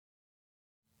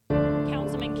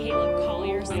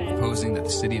proposing that the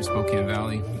city of Spokane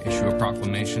Valley issue a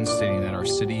proclamation stating that our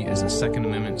city is a Second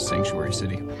Amendment sanctuary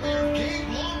city. Welcome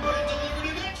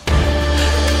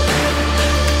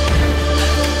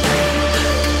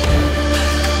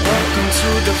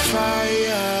to the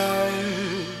fire.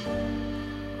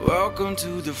 Welcome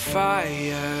to the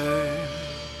fire.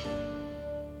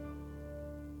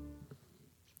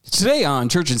 Today on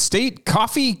Church and State,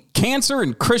 coffee, cancer,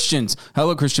 and Christians.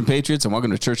 Hello, Christian Patriots, and welcome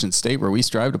to Church and State, where we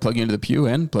strive to plug you into the pew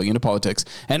and plug you into politics.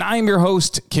 And I am your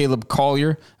host, Caleb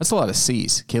Collier. That's a lot of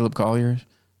C's. Caleb Collier,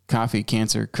 coffee,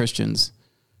 cancer, Christians.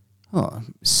 Oh,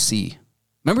 C.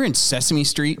 Remember in Sesame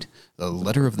Street, the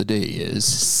letter of the day is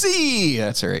C.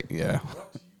 That's right, yeah.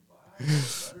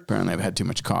 Apparently I've had too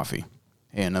much coffee.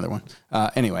 Hey, another one.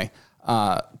 Anyway,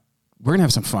 we're going to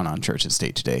have some fun on Church and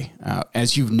State today.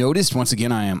 As you've noticed, once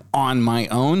again, I am on my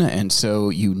own, and so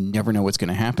you never know what's going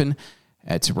to happen.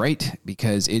 That's right,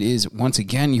 because it is, once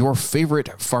again, your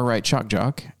favorite far-right shock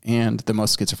jock and the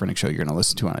most schizophrenic show you're going to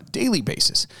listen to on a daily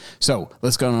basis. So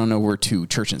let's go on over to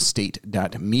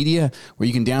churchandstate.media, where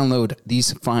you can download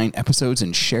these fine episodes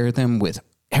and share them with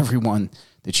everyone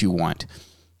that you want.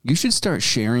 You should start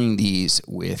sharing these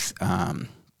with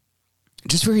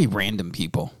just very random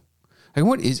people. Like,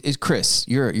 what is Chris?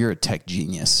 You're a tech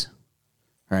genius,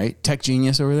 right? Tech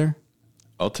genius over there.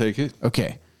 I'll take it.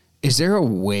 Okay. Is there a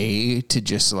way to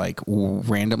just like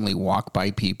randomly walk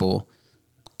by people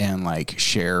and like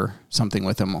share something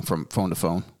with them from phone to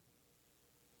phone?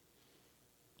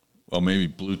 Well,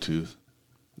 maybe Bluetooth.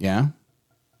 Yeah.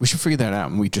 We should figure that out.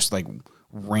 And we just like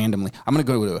randomly, I'm going to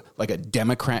go to like a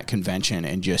Democrat convention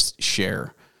and just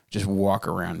walk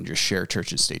around and just share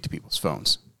Church and State to people's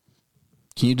phones.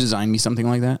 Can you design me something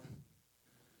like that?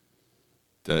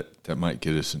 That might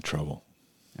get us in trouble.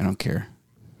 I don't care.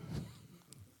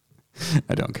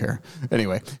 I don't care.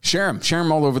 Anyway, share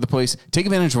them all over the place. Take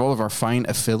advantage of all of our fine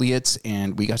affiliates,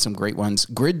 and we got some great ones.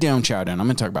 Grid Down Chowdown. I'm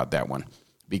going to talk about that one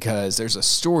because there's a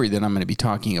story that I'm going to be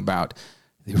talking about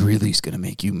that really is going to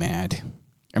make you mad.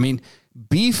 I mean,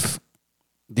 beef,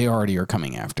 they already are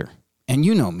coming after. And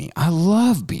you know me. I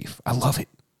love beef. I love it.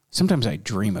 Sometimes I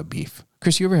dream of beef.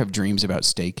 Chris, you ever have dreams about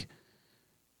steak?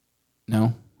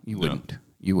 No? You wouldn't. No.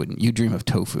 You wouldn't. You dream of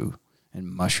tofu and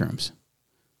mushrooms.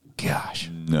 Gosh.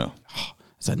 No.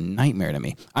 It's a nightmare to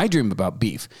me. I dream about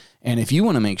beef. And if you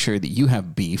want to make sure that you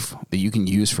have beef that you can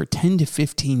use for 10 to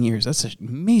 15 years, that's an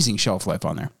amazing shelf life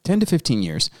on there. 10 to 15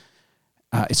 years.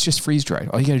 It's just freeze-dried.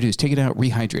 All you got to do is take it out,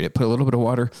 rehydrate it, put a little bit of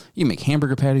water. You can make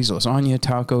hamburger patties, lasagna,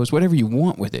 tacos, whatever you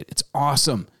want with it. It's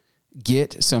awesome.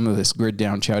 Get some of this Grid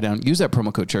Down Chowdown. Use that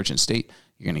promo code Church and State.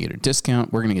 You're going to get a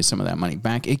discount. We're going to get some of that money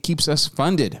back. It keeps us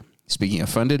funded. Speaking of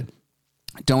funded,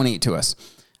 donate to us.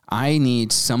 I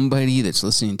need somebody that's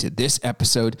listening to this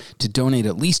episode to donate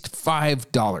at least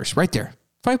 $5 right there.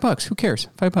 $5. Who cares?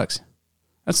 $5.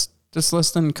 That's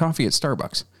less than coffee at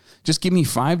Starbucks. Just give me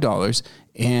 $5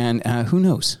 and who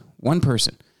knows? One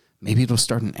person. Maybe it'll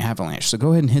start an avalanche. So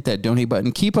go ahead and hit that donate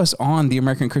button. Keep us on the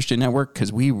American Christian Network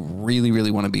because we really,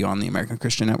 really want to be on the American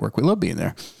Christian Network. We love being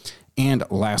there. And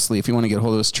lastly, if you want to get a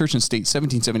hold of us, Church and State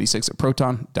 1776 at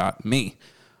proton.me.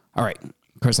 All right,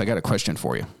 Chris, I got a question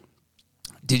for you.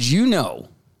 Did you know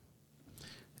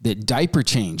that diaper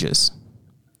changes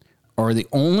are the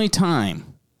only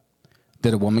time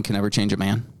that a woman can ever change a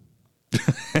man?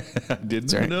 I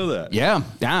didn't know that. Yeah,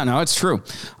 no, it's true.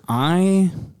 I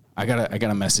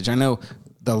got a message. I know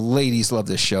the ladies love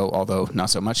this show, although not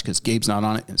so much because Gabe's not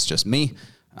on it. It's just me.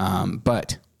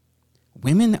 But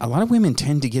a lot of women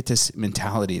tend to get this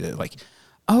mentality that like,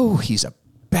 oh, he's a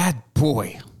bad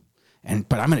boy,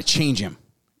 but I'm going to change him.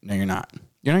 No, you're not.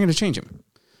 You're not going to change him.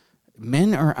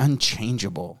 Men are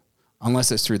unchangeable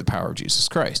unless it's through the power of Jesus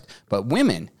Christ. But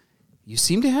women, you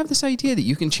seem to have this idea that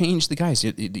you can change the guys.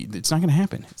 It's not going to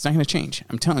happen. It's not going to change.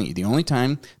 I'm telling you, the only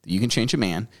time that you can change a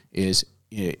man is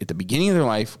at the beginning of their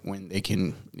life when they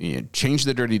can change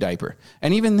the dirty diaper.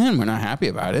 And even then, we're not happy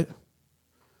about it.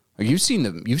 Like you've seen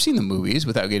the movies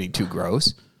without getting too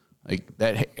gross. Like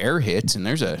that air hits and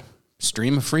there's a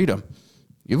stream of freedom.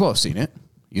 You've all seen it.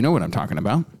 You know what I'm talking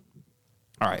about.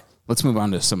 All right, let's move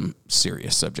on to some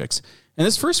serious subjects. And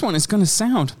this first one is going to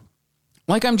sound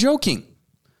like I'm joking.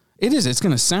 It is. It's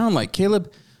going to sound like,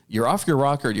 Caleb, you're off your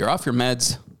rocker, you're off your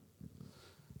meds.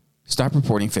 Stop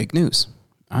reporting fake news.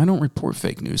 I don't report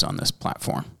fake news on this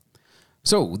platform.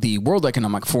 So the World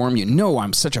Economic Forum, you know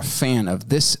I'm such a fan of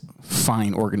this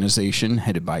fine organization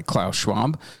headed by Klaus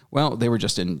Schwab. Well, they were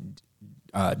just in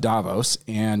Davos,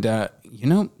 and,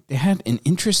 they had an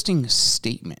interesting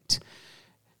statement.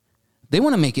 They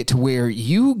want to make it to where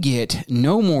you get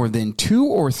no more than 2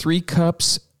 or 3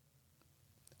 cups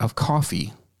of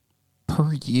coffee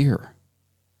per year.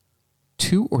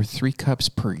 2 or 3 cups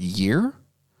per year?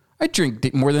 I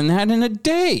drink more than that in a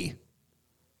day.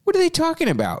 What are they talking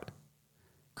about?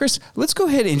 Chris, let's go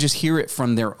ahead and just hear it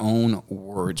from their own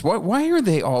words. Why are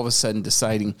they all of a sudden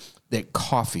deciding that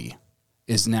coffee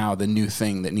is now the new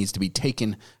thing that needs to be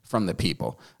taken from the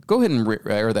people? Go ahead and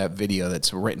air that video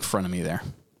that's right in front of me there.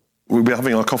 We'll be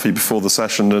having our coffee before the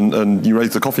session, and you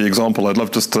raised the coffee example. I'd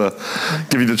love just to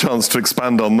give you the chance to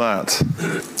expand on that.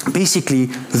 Basically,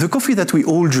 the coffee that we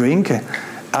all drink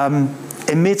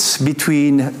emits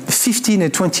between 15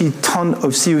 and 20 tons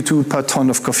of CO2 per ton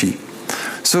of coffee.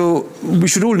 So we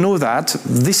should all know that.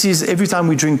 This is, every time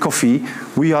we drink coffee,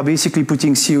 we are basically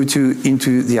putting CO2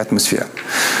 into the atmosphere.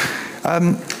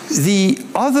 One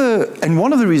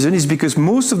of the reasons is because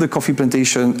most of the coffee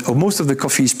plantation, or most of the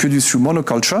coffee, is produced through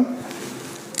monoculture,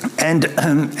 and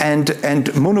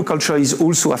monoculture is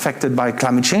also affected by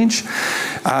climate change.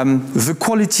 The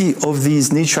quality of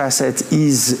these nature assets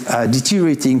is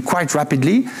deteriorating quite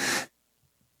rapidly.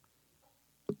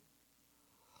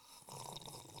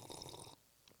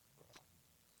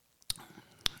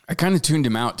 I kind of tuned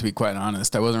him out, to be quite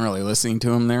honest. I wasn't really listening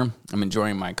to him there. I'm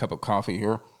enjoying my cup of coffee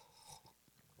here.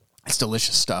 It's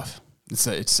delicious stuff. It's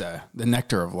the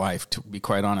nectar of life, to be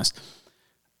quite honest.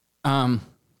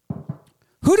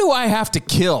 Who do I have to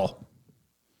kill?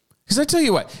 Because I tell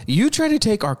you what, you try to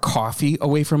take our coffee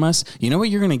away from us, you know what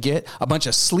you're going to get? A bunch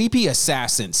of sleepy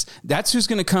assassins. That's who's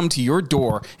going to come to your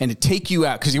door and to take you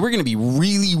out, because we're going to be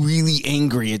really, really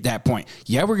angry at that point.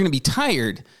 Yeah, we're going to be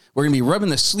tired. We're going to be rubbing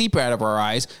the sleep out of our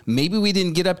eyes. Maybe we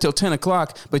didn't get up till 10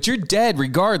 o'clock, but you're dead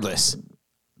regardless.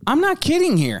 I'm not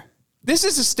kidding here. This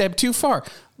is a step too far.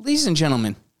 Ladies and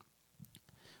gentlemen,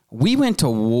 we went to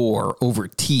war over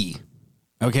tea,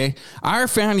 okay? Our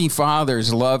founding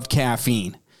fathers loved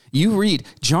caffeine. You read,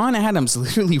 John Adams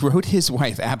literally wrote his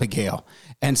wife, Abigail,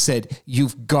 and said,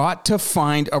 "You've got to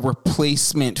find a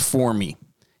replacement for me."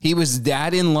 He was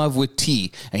that in love with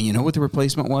tea. And you know what the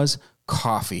replacement was?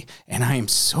 Coffee. And I am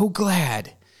so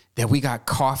glad that we got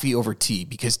coffee over tea,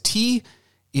 because tea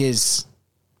is,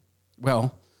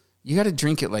 well, you got to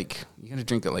drink it like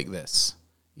this.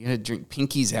 You got to drink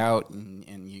pinkies out,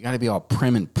 and you got to be all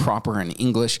prim and proper in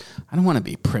English. I don't want to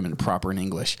be prim and proper in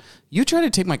English. You try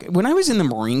to take when I was in the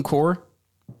Marine Corps,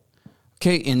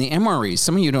 okay, in the MREs,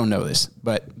 some of you don't know this,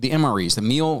 but the MREs, the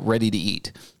meal ready to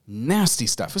eat, nasty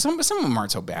stuff. Some of them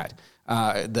aren't so bad.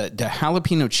 The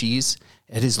jalapeno cheese,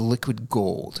 it is liquid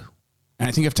gold. And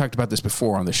I think I've talked about this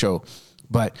before on the show,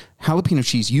 but jalapeno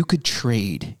cheese, you could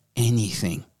trade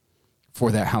anything for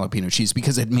that jalapeno cheese,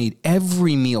 because it made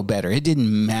every meal better. It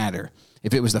didn't matter.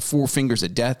 If it was the 4 fingers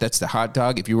of death, that's the hot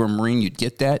dog. If you were a Marine, you'd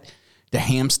get that. The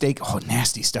ham steak, oh,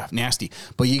 nasty stuff, nasty.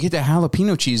 But you get the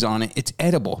jalapeno cheese on it, it's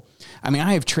edible. I mean,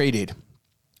 I have traded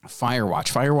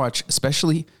Firewatch. Firewatch,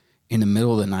 especially in the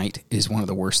middle of the night, is one of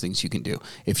the worst things you can do.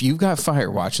 If you've got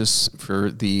Firewatches,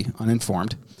 for the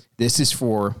uninformed, this is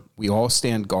for, we all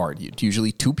stand guard. It's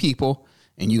usually 2 people,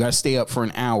 and you got to stay up for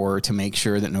an hour to make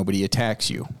sure that nobody attacks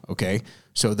you, okay?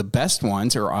 So the best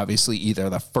ones are obviously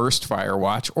either the first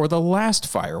Firewatch or the last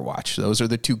Firewatch. Those are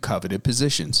the 2 coveted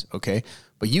positions, okay?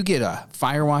 But you get a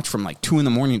Firewatch from like 2 in the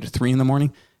morning to 3 in the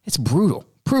morning, it's brutal,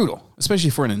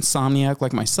 especially for an insomniac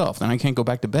like myself. Then I can't go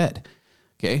back to bed,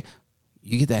 okay?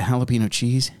 You get that jalapeno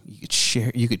cheese,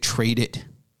 you could trade it.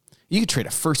 You could trade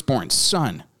a firstborn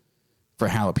son for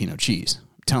jalapeno cheese,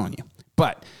 I'm telling you.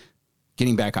 But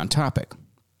getting back on topic,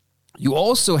 you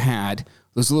also had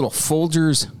those little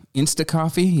Folgers Insta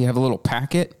Coffee. You have a little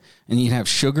packet, and you'd have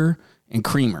sugar and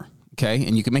creamer, okay?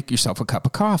 And you can make yourself a cup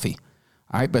of coffee,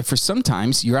 all right? But for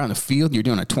sometimes you're out in the field, you're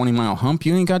doing a 20-mile hump,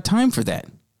 you ain't got time for that.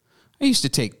 I used to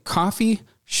take coffee,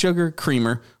 sugar,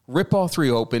 creamer, rip all 3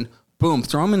 open, boom,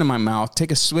 throw them into my mouth, take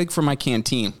a swig from my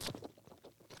canteen,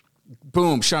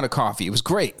 boom, shot of coffee. It was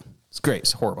great. It's great.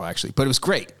 It's horrible, actually, but it was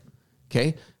great,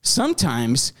 okay?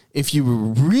 Sometimes, if you were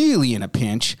really in a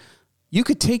pinch, you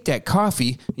could take that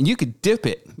coffee and you could dip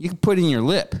it. You could put it in your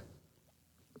lip.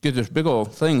 Get this big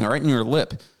old thing right in your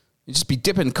lip. You just be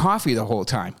dipping coffee the whole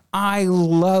time. I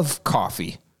love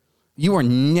coffee. You are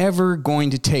never going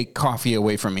to take coffee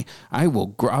away from me. I will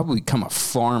become a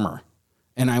farmer,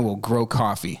 and I will grow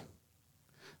coffee.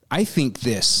 I think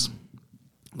this.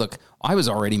 Look, I was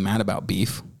already mad about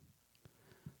beef,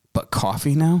 but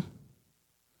coffee now?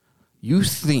 You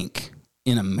think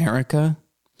in America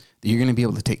that you're going to be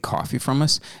able to take coffee from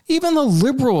us? Even the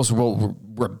liberals will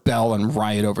rebel and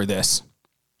riot over this.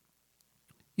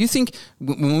 You think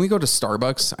when we go to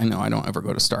Starbucks, I know I don't ever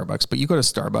go to Starbucks, but you go to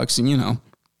Starbucks and,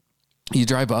 you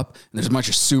drive up and there's a bunch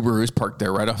of Subarus parked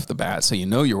there right off the bat, so you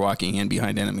know you're walking in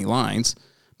behind enemy lines.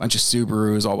 bunch of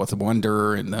Subarus, all with the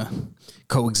Wonder and the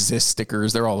Coexist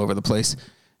stickers. They're all over the place.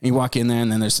 And you walk in there,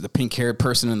 and then there's the pink-haired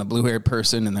person and the blue-haired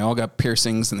person, and they all got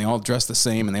piercings, and they all dress the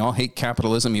same, and they all hate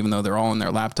capitalism, even though they're all on their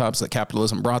laptops that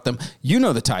capitalism brought them. You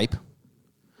know the type.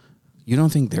 You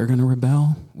don't think they're going to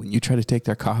rebel when you try to take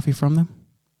their coffee from them?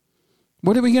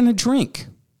 What are we going to drink?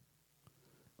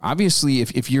 Obviously,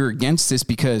 if you're against this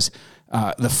because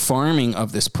the farming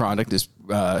of this product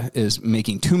is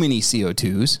making too many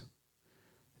CO2s,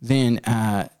 then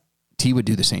tea would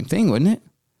do the same thing, wouldn't it?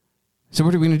 So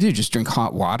what are we going to do? Just drink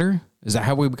hot water? Is that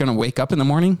how we're going to wake up in the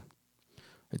morning?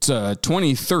 It's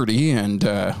 20:30, and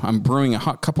I'm brewing a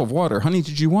hot cup of water. Honey,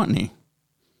 did you want any?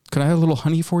 Could I have a little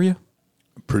honey for you?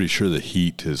 I'm pretty sure the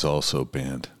heat is also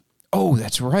banned. Oh,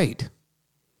 that's right.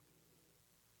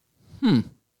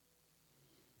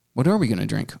 What are we going to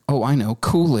drink? Oh, I know.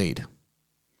 Kool-Aid.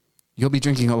 You'll be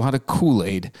drinking a lot of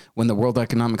Kool-Aid when the World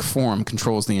Economic Forum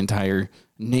controls the entire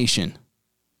nation.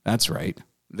 That's right.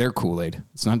 They're Kool-Aid.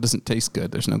 It doesn't taste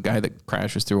good. There's no guy that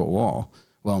crashes through a wall.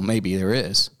 Well, maybe there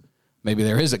is. Maybe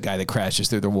there is a guy that crashes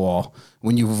through the wall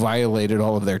when you violated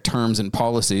all of their terms and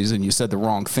policies and you said the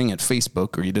wrong thing at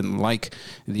Facebook, or you didn't like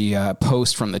the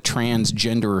post from the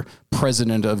transgender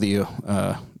president of the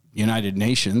United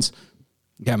Nations.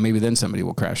 Yeah, maybe then somebody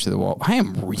will crash through the wall. I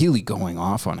am really going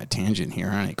off on a tangent here,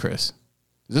 aren't I, Chris?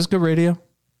 Is this good radio?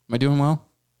 Am I doing well?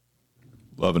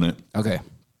 Loving it. Okay.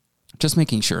 Just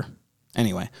making sure.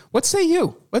 Anyway, what say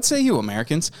you? What say you,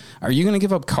 Americans? Are you going to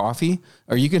give up coffee?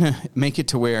 Are you going to make it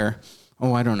to where,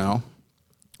 I don't know,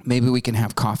 maybe we can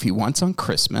have coffee once on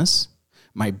Christmas,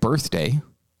 my birthday.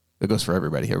 That goes for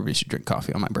everybody. Everybody should drink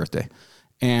coffee on my birthday.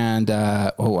 And,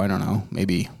 I don't know,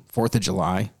 maybe 4th of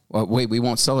July. Well, wait, we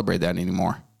won't celebrate that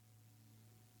anymore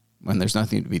when there's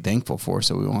nothing to be thankful for,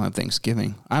 so we won't have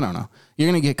Thanksgiving. I don't know. You're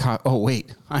going to get caught. Oh,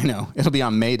 wait, I know. It'll be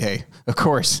on May Day, of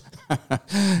course.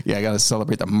 Yeah, I got to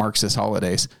celebrate the Marxist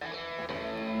holidays.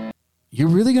 You're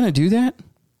really going to do that?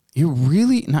 You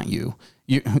really, not you.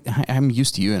 I'm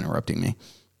used to you interrupting me.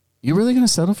 You really going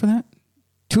to settle for that?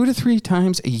 2 to 3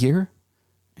 times a year?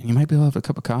 And you might be able to have a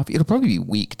cup of coffee. It'll probably be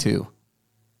weak, too.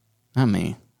 Not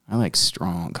me. I like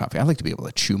strong coffee. I like to be able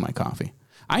to chew my coffee.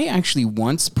 I actually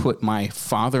once put my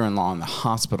father-in-law in the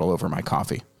hospital over my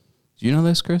coffee. Do you know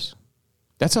this, Chris?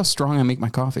 That's how strong I make my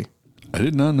coffee. I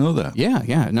did not know that.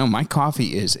 Yeah. No, my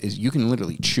coffee is you can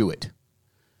literally chew it.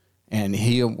 And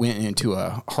he went into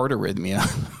a heart arrhythmia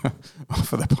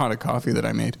off of the pot of coffee that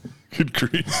I made. Good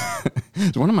grief.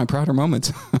 It's one of my prouder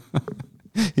moments.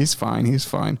 He's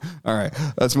fine. All right,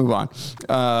 let's move on.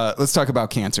 Let's talk about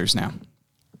cancers now.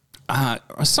 I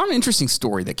saw an interesting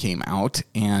story that came out,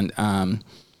 and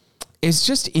it's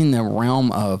just in the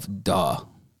realm of duh.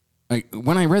 Like,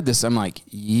 when I read this, I'm like,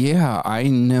 yeah, I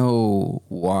know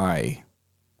why.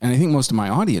 And I think most of my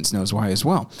audience knows why as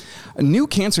well. A new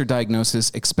cancer diagnosis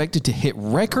expected to hit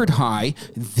record high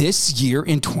this year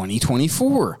in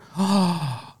 2024.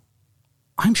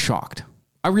 I'm shocked.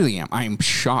 I really am. I am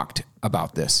shocked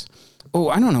about this.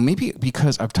 I don't know, maybe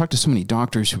because I've talked to so many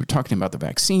doctors who were talking about the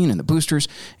vaccine and the boosters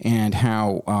and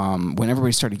how when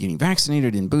everybody started getting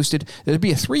vaccinated and boosted, there'd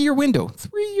be a 3-year window.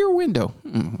 3-year window.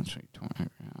 I'm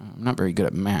not very good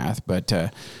at math, but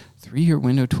 3-year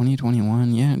window,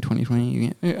 2021, yeah,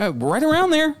 2020, right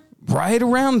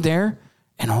around there.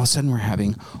 And all of a sudden we're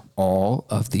having all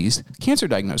of these cancer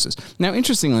diagnoses. Now,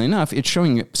 interestingly enough, it's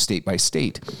showing it state by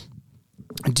state.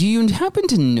 Do you happen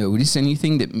to notice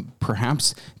anything that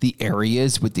perhaps the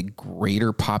areas with the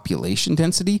greater population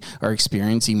density are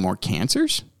experiencing more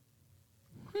cancers?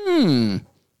 Riddle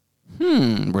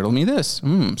me this.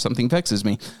 Something vexes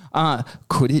me.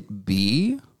 Could it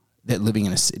be that living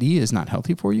in a city is not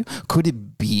healthy for you? Could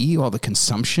it be all the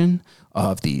consumption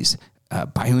of these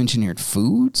bioengineered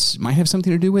foods might have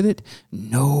something to do with it?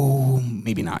 No,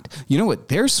 maybe not. You know what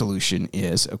their solution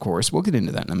is, of course. We'll get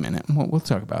into that in a minute. We'll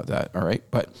talk about that, all right?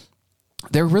 But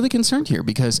they're really concerned here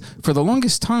because for the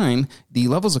longest time, the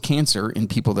levels of cancer in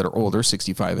people that are older,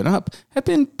 65 and up, have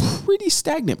been pretty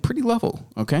stagnant, pretty level,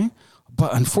 okay?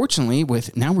 But unfortunately,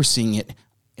 now we're seeing it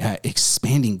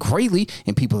expanding greatly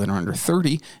in people that are under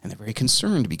 30, and they're very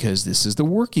concerned because this is the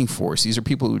working force. These are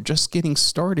people who are just getting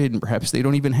started, and perhaps they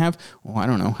don't even have,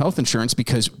 health insurance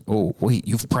because,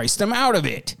 you've priced them out of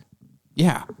it.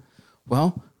 Yeah.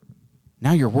 Well,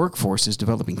 now your workforce is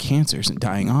developing cancers and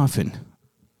dying off in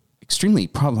extremely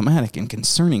problematic and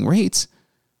concerning rates.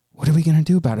 What are we going to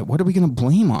do about it? What are we going to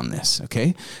blame on this?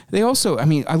 Okay. They also,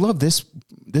 I love this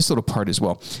little part as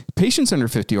well. Patients under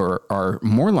 50 are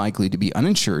more likely to be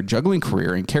uninsured, juggling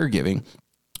career and caregiving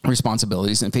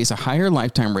responsibilities, and face a higher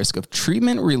lifetime risk of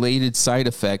treatment-related side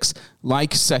effects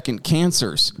like second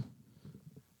cancers.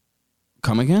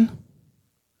 Come again?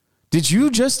 Did you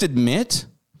just admit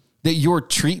that your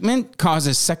treatment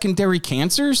causes secondary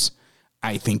cancers?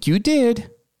 I think you did.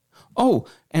 Oh,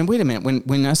 and wait a minute.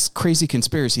 When us crazy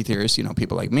conspiracy theorists,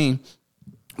 people like me,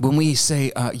 when we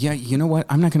say, yeah, you know what?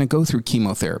 I'm not going to go through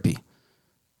chemotherapy.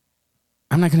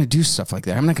 I'm not going to do stuff like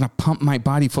that. I'm not going to pump my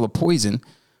body full of poison.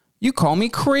 You call me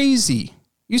crazy.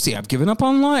 You say I've given up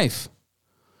on life.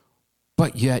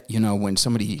 But yet, when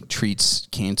somebody treats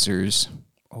cancers,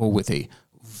 with a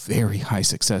very high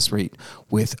success rate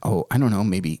with, I don't know,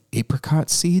 maybe apricot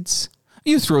seeds,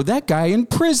 you throw that guy in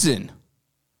prison.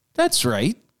 That's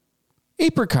right.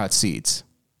 Apricot seeds.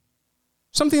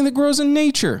 Something that grows in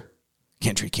nature.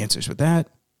 Can't treat cancers with that.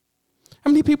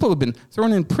 How many people have been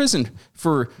thrown in prison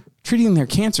for treating their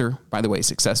cancer, by the way,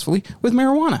 successfully, with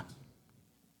marijuana?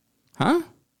 Huh?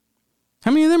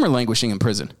 How many of them are languishing in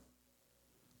prison?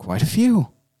 Quite a few.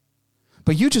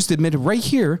 But you just admitted right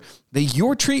here that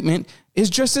your treatment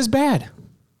is just as bad.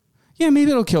 Yeah,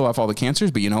 maybe it'll kill off all the cancers,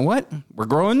 but you know what? We're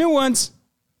growing new ones.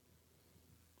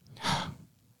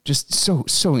 Just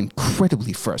so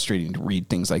incredibly frustrating to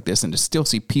read things like this and to still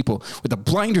see people with the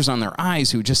blinders on their eyes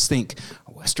who just think,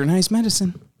 westernized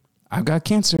medicine. I've got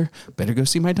cancer. Better go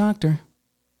see my doctor.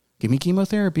 Give me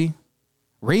chemotherapy.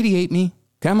 Radiate me.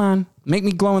 Come on. Make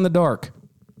me glow in the dark.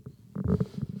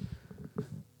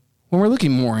 When we're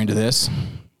looking more into this,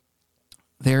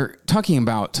 they're talking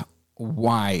about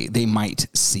why they might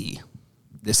see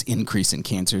this increase in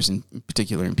cancers, in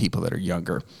particular in people that are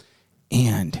younger.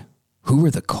 And who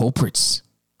are the culprits?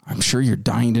 I'm sure you're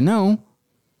dying to know.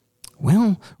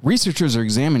 Well, researchers are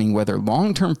examining whether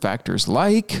long-term factors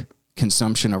like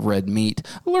consumption of red meat.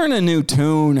 Learn a new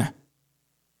tune.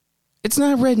 It's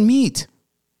not red meat.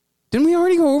 Didn't we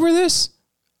already go over this?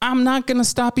 I'm not going to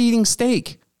stop eating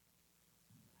steak.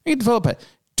 I could develop a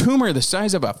tumor the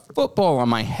size of a football on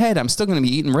my head. I'm still going to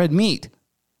be eating red meat.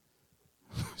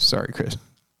 Sorry, Chris.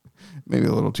 Maybe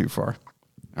a little too far.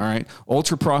 All right.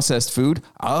 Ultra-processed food.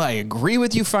 I agree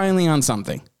with you finally on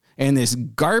something. And this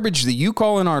garbage that you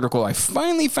call an article, I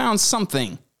finally found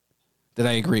something that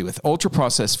I agree with.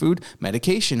 Ultra-processed food,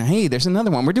 medication. Hey, there's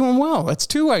another one. We're doing well. That's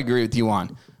two I agree with you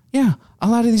on. Yeah, a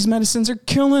lot of these medicines are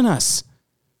killing us.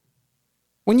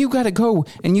 When you got to go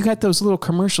and you got those little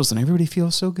commercials and everybody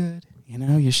feels so good,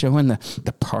 you're showing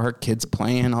the park, kids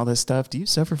playing, all this stuff. Do you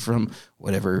suffer from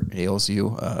whatever ails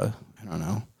you? I don't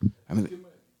know. I mean,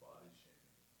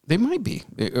 they might be.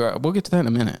 We'll get to that in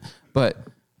a minute. But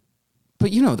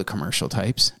the commercial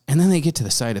types. And then they get to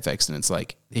the side effects and it's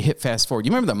like they hit fast forward.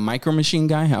 You remember the Micro Machine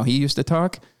guy, how he used to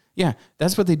talk? Yeah,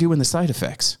 that's what they do in the side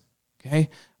effects. Okay?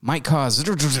 Might cause, and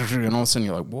all of a sudden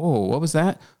you're like, whoa, what was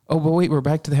that? Oh, but wait, we're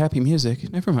back to the happy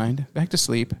music. Never mind. Back to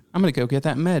sleep. I'm going to go get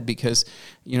that med because,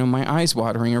 my eyes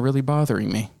watering are really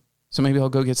bothering me. So maybe I'll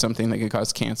go get something that could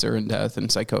cause cancer and death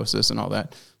and psychosis and all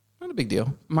that. Not a big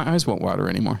deal. My eyes won't water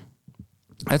anymore.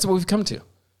 That's what we've come to.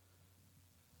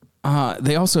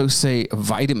 They also say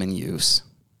vitamin use.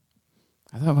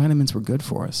 I thought vitamins were good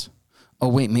for us. Oh,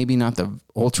 wait, maybe not the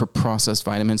ultra-processed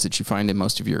vitamins that you find in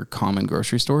most of your common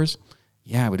grocery stores.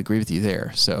 Yeah, I would agree with you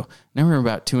there. So now we're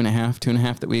about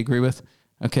 2.5 that we agree with.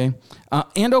 Okay.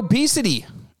 And obesity.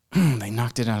 They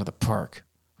knocked it out of the park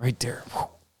right there. Whew.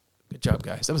 Good job,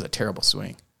 guys. That was a terrible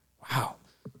swing. Wow.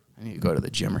 I need to go to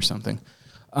the gym or something.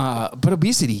 But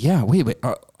obesity, yeah, wait.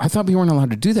 I thought we weren't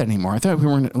allowed to do that anymore. I thought we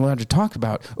weren't allowed to talk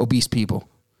about obese people.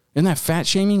 Isn't that fat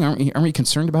shaming? Aren't we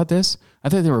concerned about this? I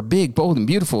thought they were big, bold, and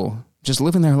beautiful, just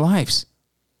living their lives.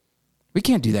 We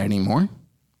can't do that anymore.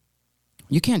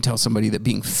 You can't tell somebody that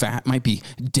being fat might be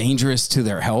dangerous to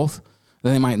their health, that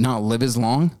they might not live as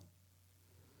long.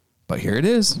 But here it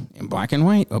is, in black and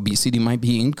white. Obesity might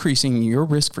be increasing your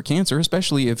risk for cancer,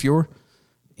 especially if you're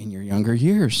in your younger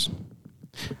years.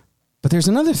 But there's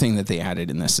another thing that they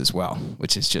added in this as well,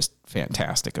 which is just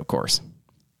fantastic, of course.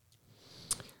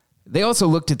 They also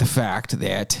looked at the fact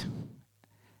that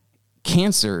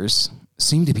cancers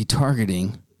seem to be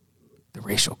targeting the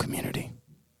racial community.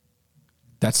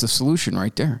 That's the solution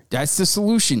right there. That's the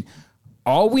solution.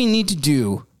 All we need to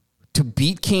do to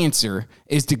beat cancer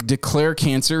is to declare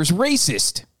cancer as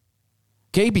racist.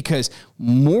 Okay? Because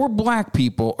more black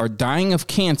people are dying of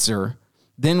cancer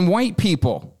than white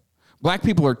people. Black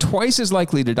people are twice as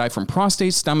likely to die from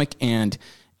prostate, stomach, and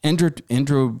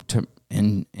endometrial.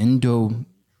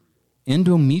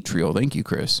 Thank you,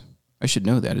 Chris. I should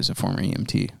know that as a former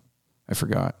EMT. I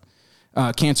forgot.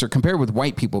 Cancer compared with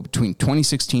white people between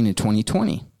 2016 and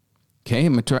 2020. Okay,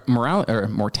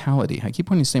 mortality. I keep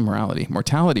wanting to say morality.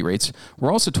 Mortality rates were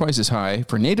also twice as high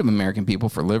for Native American people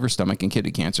for liver, stomach, and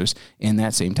kidney cancers in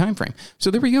that same time frame.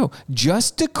 So there we go.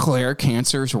 Just declare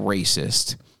cancer's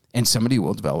racist, and somebody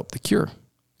will develop the cure.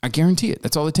 I guarantee it.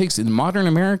 That's all it takes. In modern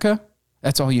America,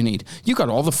 that's all you need. You got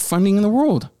all the funding in the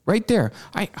world right there.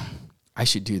 I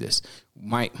should do this.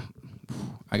 I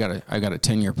got a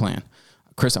 10-year plan.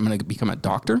 Chris, I'm going to become a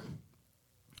doctor.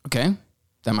 Okay?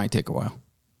 That might take a while.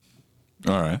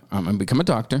 All right. I'm going to become a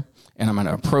doctor, and I'm going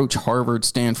to approach Harvard,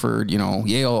 Stanford,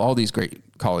 Yale, all these great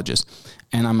colleges.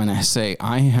 And I'm going to say,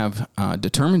 I have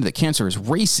determined that cancer is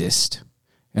racist,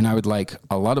 and I would like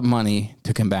a lot of money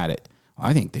to combat it.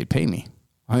 I think they'd pay me.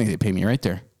 I think they'd pay me right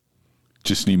there.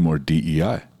 Just need more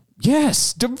DEI.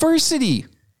 Yes, diversity,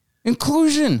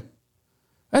 inclusion.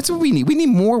 That's what we need. We need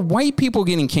more white people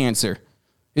getting cancer.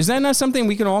 Is that not something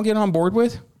we can all get on board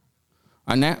with?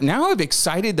 Now I've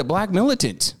excited the black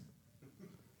militant.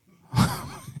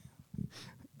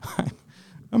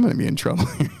 I'm going to be in trouble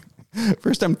here.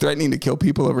 First, I'm threatening to kill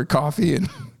people over coffee, and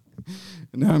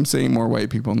now I'm saying more white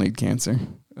people need cancer.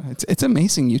 It's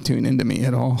amazing you tune into me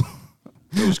at all.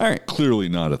 All right. Clearly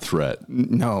not a threat.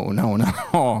 No, not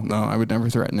at all. No, I would never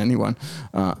threaten anyone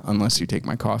unless you take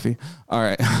my coffee. All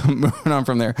right, moving on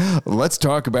from there. Let's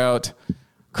talk about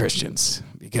Christians,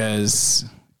 because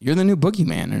you're the new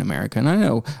boogeyman in America. And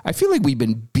I feel like we've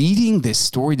been beating this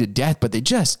story to death, but they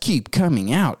just keep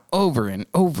coming out over and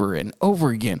over and over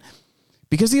again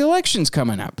because the election's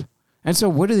coming up. And so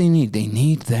what do they need? They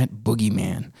need that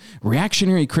boogeyman.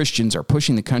 Reactionary Christians are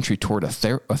pushing the country toward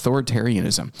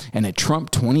authoritarianism and a Trump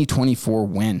 2024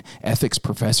 win, ethics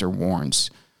professor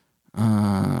warns.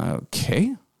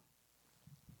 Okay.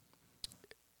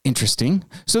 Interesting.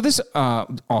 So this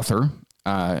author,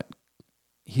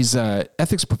 he's an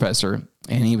ethics professor,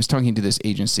 and he was talking to this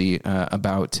agency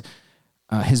about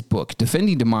his book,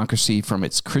 Defending Democracy from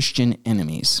Its Christian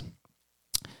Enemies.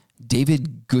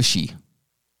 David Gushee.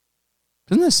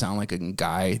 Doesn't this sound like a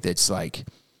guy that's like,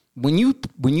 when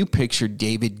you picture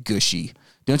David Gushee,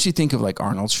 don't you think of like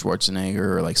Arnold Schwarzenegger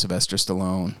or like Sylvester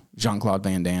Stallone, Jean-Claude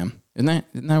Van Damme? Isn't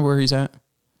that where he's at?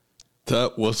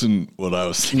 That wasn't what I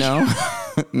was thinking.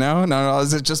 No.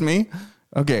 Is it just me?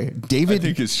 Okay, David. I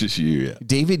think it's just you. Yeah.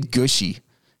 David Gushee.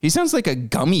 He sounds like a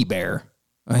gummy bear.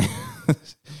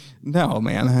 No,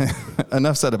 man.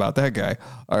 Enough said about that guy.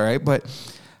 All right, but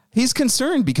he's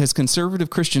concerned because conservative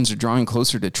Christians are drawing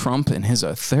closer to Trump and his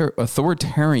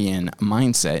authoritarian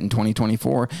mindset in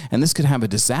 2024, and this could have a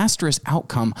disastrous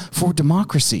outcome for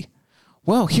democracy.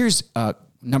 Well, here's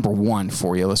number one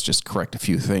for you. Let's just correct a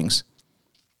few things.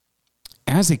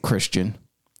 As a Christian,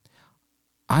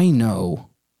 I know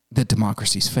that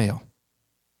democracies fail.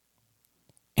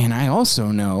 And I also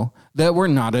know that we're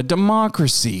not a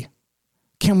democracy.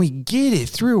 Can we get it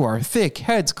through our thick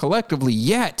heads collectively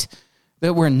yet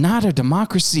that we're not a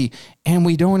democracy and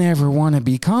we don't ever want to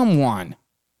become one?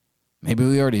 Maybe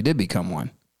we already did become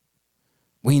one.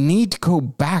 We need to go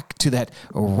back to that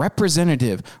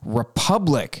representative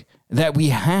republic that we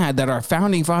had, that our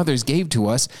founding fathers gave to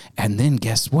us. And then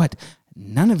guess what?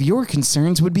 None of your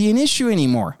concerns would be an issue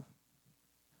anymore.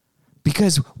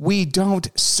 Because we don't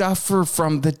suffer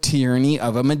from the tyranny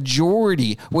of a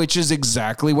majority, which is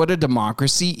exactly what a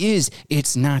democracy is.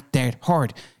 It's not that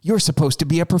hard. You're supposed to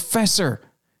be a professor.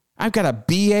 I've got a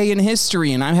BA in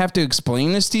history, and I have to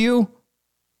explain this to you?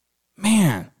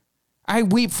 Man, I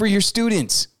weep for your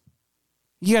students.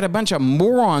 You got a bunch of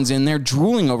morons in there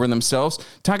drooling over themselves,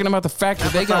 talking about the fact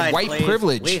that they got white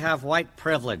privilege. We have white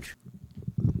privilege.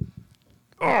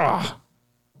 Ugh.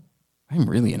 I'm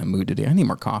really in a mood today. I need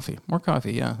more coffee. More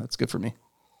coffee, yeah, that's good for me.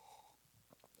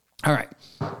 All right.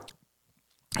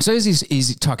 So as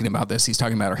he's talking about this, he's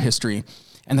talking about our history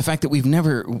and the fact that we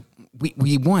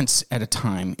once at a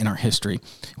time in our history,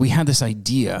 we had this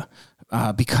idea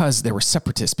because there were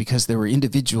separatists, because there were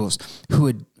individuals who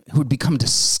had become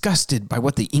disgusted by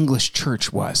what the English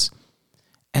church was.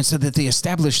 And so that they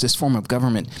established this form of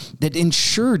government that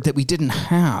ensured that we didn't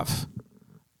have,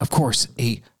 of course,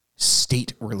 a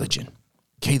state religion.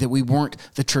 Okay, that we weren't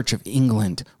the Church of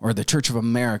England or the Church of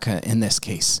America in this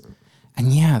case.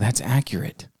 And yeah, that's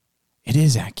accurate. It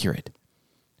is accurate.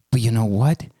 But you know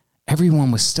what?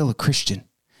 Everyone was still a Christian.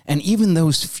 And even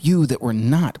those few that were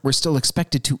not were still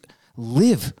expected to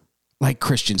live like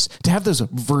Christians, to have those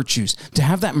virtues, to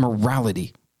have that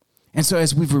morality. And so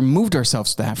as we've removed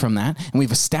ourselves from that, and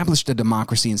we've established a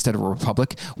democracy instead of a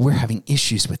republic, we're having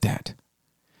issues with that.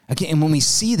 Okay, and when we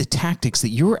see the tactics that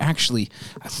you're actually,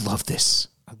 I love this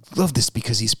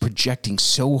because he's projecting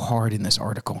so hard in this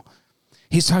article.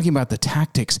 He's talking about the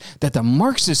tactics that the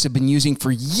Marxists have been using for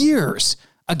years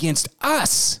against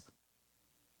us.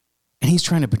 And he's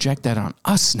trying to project that on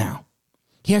us now.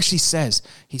 He actually says,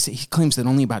 he claims that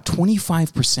only about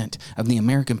 25% of the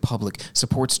American public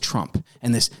supports Trump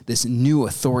and this new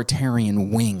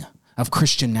authoritarian wing of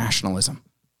Christian nationalism.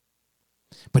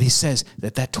 But he says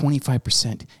that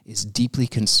 25% is deeply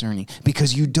concerning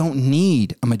because you don't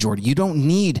need a majority. You don't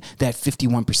need that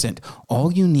 51%.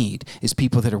 All you need is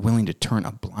people that are willing to turn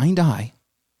a blind eye,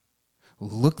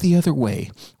 look the other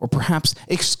way, or perhaps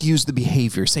excuse the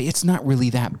behavior, say it's not really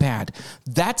that bad.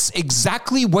 That's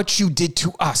exactly what you did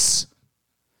to us,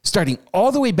 starting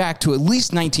all the way back to at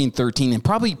least 1913 and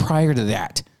probably prior to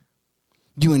that.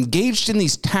 You engaged in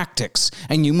these tactics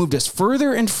and you moved us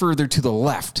further and further to the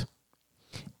left.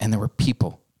 And there were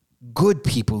people, good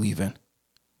people even,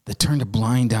 that turned a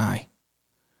blind eye.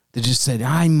 They just said,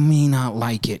 I may not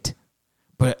like it,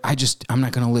 but I'm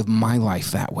not going to live my life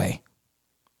that way.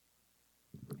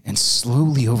 And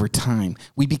slowly over time,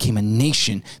 we became a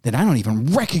nation that I don't even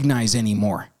recognize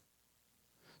anymore.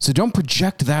 So don't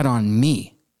project that on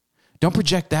me. Don't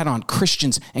project that on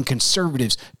Christians and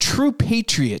conservatives, true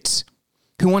patriots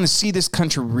who want to see this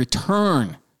country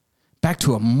return back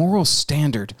to a moral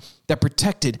standard that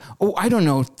protected,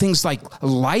 things like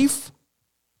life,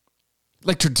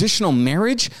 like traditional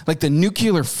marriage, like the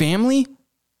nuclear family,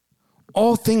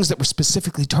 all things that were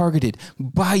specifically targeted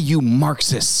by you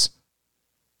Marxists,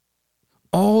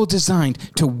 all designed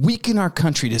to weaken our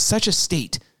country to such a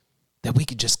state that we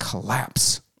could just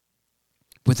collapse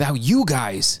without you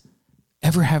guys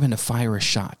ever having to fire a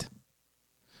shot.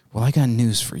 Well, I got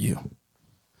news for you,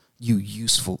 you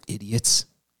useful idiots.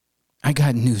 I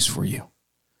got news for you.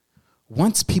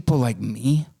 Once people like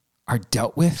me are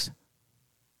dealt with,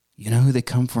 you know who they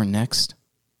come for next?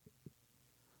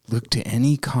 Look to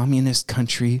any communist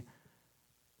country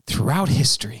throughout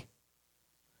history.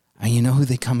 And you know who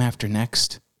they come after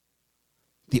next?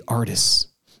 The artists,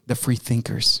 the free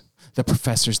thinkers, the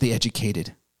professors, the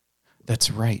educated. That's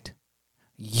right.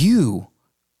 You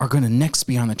are going to next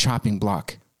be on the chopping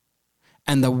block.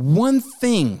 And the one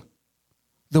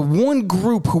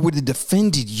group who would have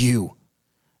defended you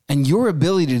and your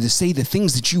ability to say the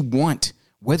things that you want,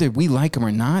 whether we like them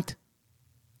or not,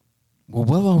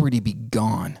 we'll already be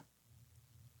gone.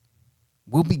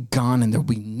 We'll be gone, and there'll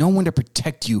be no one to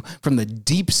protect you from the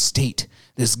deep state,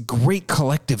 this great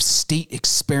collective state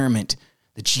experiment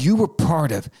that you were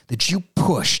part of, that you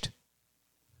pushed.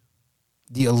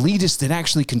 The elitists that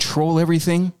actually control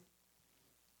everything,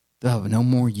 they'll have no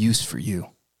more use for you.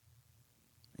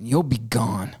 And you'll be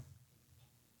gone.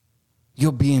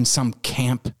 You'll be in some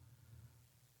camp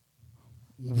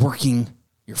working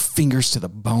your fingers to the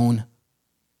bone,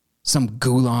 some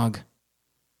gulag.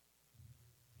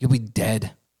 You'll be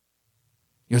dead.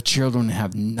 Your children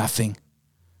have nothing.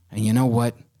 And you know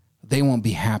what? They won't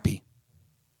be happy.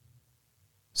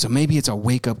 So maybe it's a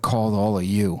wake-up call to all of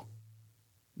you.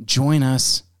 Join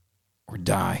us or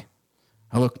die.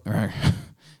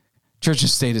 Church of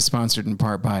State is sponsored in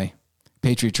part by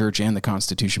Patriot Church and the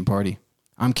Constitution Party.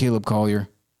 I'm Caleb Collier.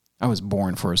 I was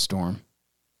born for a storm.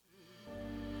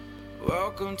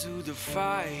 Welcome to the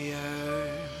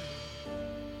fire.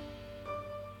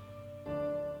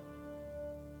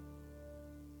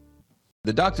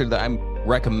 The doctor that I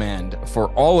recommend for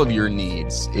all of your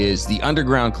needs is the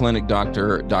Underground Clinic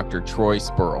doctor, Dr. Troy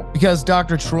Spurl. Because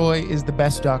Dr. Troy is the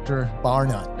best doctor, bar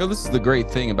none. You know, this is the great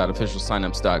thing about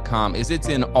officialsignups.com is it's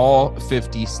in all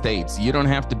 50 states. You don't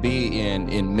have to be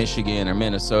in Michigan or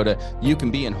Minnesota. You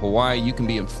can be in Hawaii, you can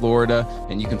be in Florida,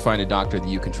 and you can find a doctor that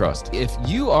you can trust. If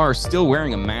you are still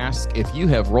wearing a mask, if you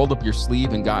have rolled up your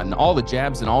sleeve and gotten all the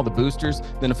jabs and all the boosters,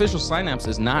 then Official Signups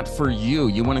is not for you.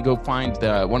 You want to go find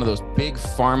one of those big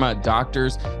pharma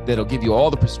doctors that'll give you all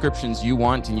the prescriptions you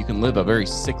want, and you can live a very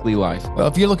sickly life. Well,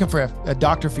 if you're looking for a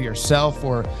doctor for yourself,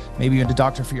 or maybe even a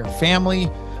doctor for your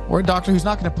family, or a doctor who's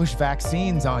not going to push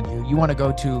vaccines on you, you want to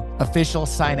go to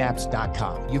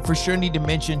officialsynapse.com. You for sure need to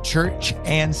mention church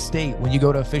and state when you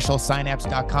go to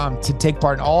officialsynapse.com to take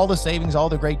part in all the savings, all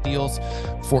the great deals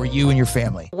for you and your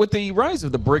family. With the rise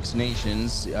of the BRICS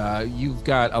nations, you've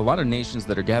got a lot of nations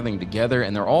that are gathering together,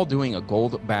 and they're all doing a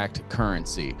gold-backed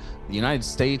currency. The United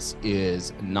States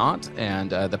is not, and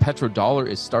the petrodollar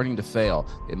is starting to fail.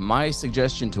 And my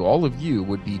suggestion to all of you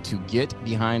would be to get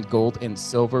behind gold and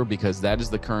silver, because that is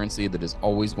the currency that is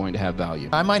always going to have value.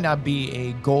 I might not be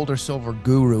a gold or silver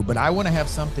guru, but I want to have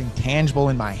something tangible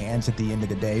in my hands at the end of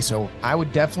the day. So I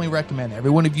would definitely recommend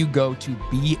every one of you go to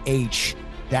bh-pm.com.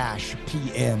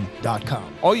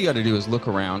 All you got to do is look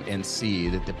around and see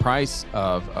that the price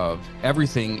of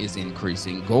everything is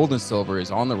increasing. Gold and silver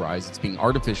is on the rise. It's being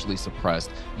artificially suppressed.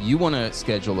 You want to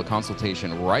schedule a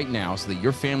consultation right now so that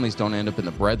your families don't end up in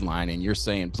the bread line and you're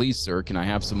saying, please, sir, can I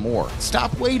have some more?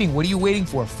 Stop waiting. What are you waiting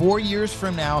for? 4 years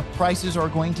from now, prices are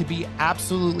going to be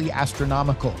absolutely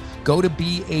astronomical. Go to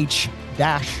bh-pm.com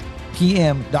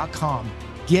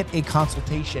get a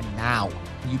consultation now.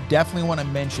 You definitely want to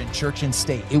mention Church and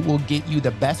State. It will get you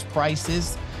the best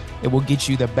prices. It will get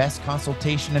you the best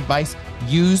consultation advice.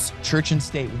 Use Church and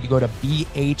State when you go to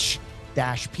bh-pm.com.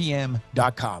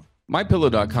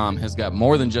 MyPillow.com has got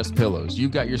more than just pillows.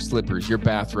 You've got your slippers, your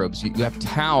bathrobes. You have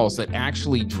towels that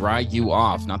actually dry you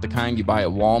off, not the kind you buy at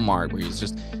Walmart where it's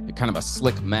just kind of a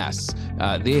slick mess.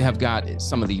 They have got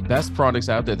some of the best products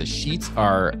out there. The sheets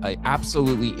are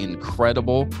absolutely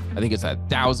incredible. I think it's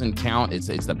 1,000 count. It's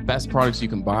the best products you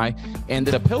can buy. And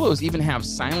the pillows even have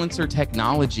silencer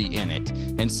technology in it.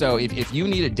 And so if you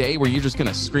need a day where you're just going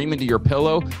to scream into your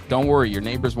pillow, don't worry, your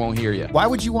neighbors won't hear you. Why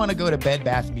would you want to go to Bed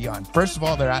Bath & Beyond? First of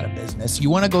all, they're out of business. You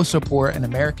want to go support an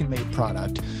American-made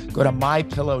product, go to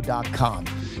mypillow.com.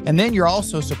 And then you're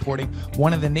also supporting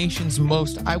one of the nation's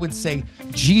most, I would say,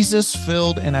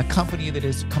 Jesus-filled, and a company that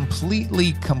is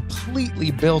completely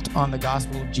built on the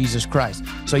gospel of Jesus Christ.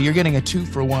 So you're getting a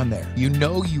 2-for-1 there. You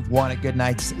know you've wanted a good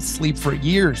night's sleep for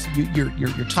years.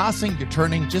 You're tossing, you're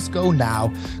turning. Just go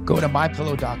now. Go to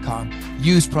mypillow.com.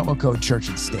 Use promo code Church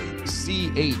and State.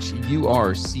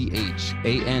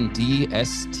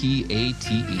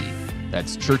 CHURCHANDSTATE.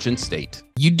 That's Church and State.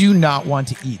 You do not want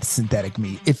to eat synthetic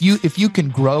meat. If you can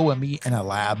grow a meat in a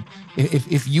lab,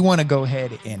 if you want to go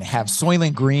ahead and have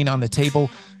Soylent Green on the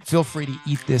table, feel free to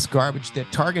eat this garbage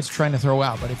that Target's trying to throw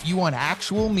out. But if you want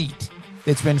actual meat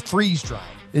that's been freeze-dried,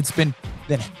 it's been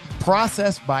then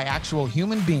processed by actual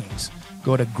human beings,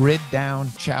 go to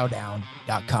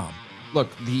griddownchowdown.com. Look,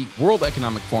 the World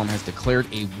Economic Forum has declared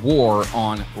a war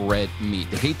on red meat.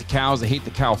 They hate the cows. They hate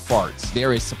the cow farts.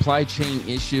 There is supply chain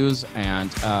issues. And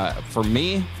for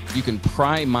me, you can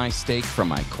pry my steak from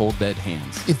my cold, dead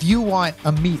hands. If you want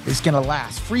a meat that's going to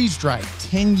last freeze-dried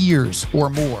 10 years or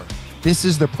more, this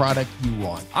is the product you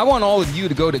want. I want all of you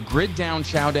to go to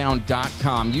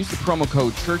griddownchowdown.com. Use the promo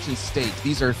code Church and State.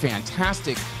 These are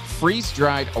fantastic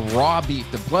freeze-dried raw beef.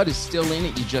 The blood is still in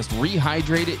it. You just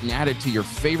rehydrate it and add it to your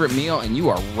favorite meal, and you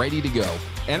are ready to go.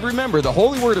 And remember, the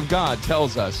Holy Word of God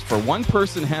tells us, for one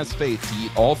person has faith to eat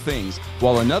all things,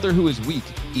 while another who is weak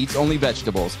eats only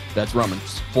vegetables. That's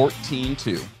Romans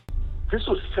 14:2. This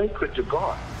was sacred to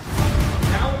God.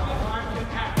 Now the time to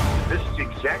act. This is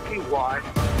exactly why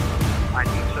I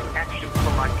need some action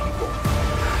from my people.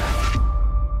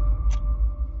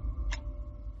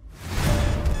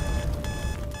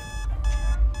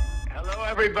 Hello,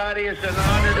 everybody. It's an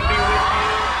honor to be with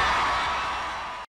you.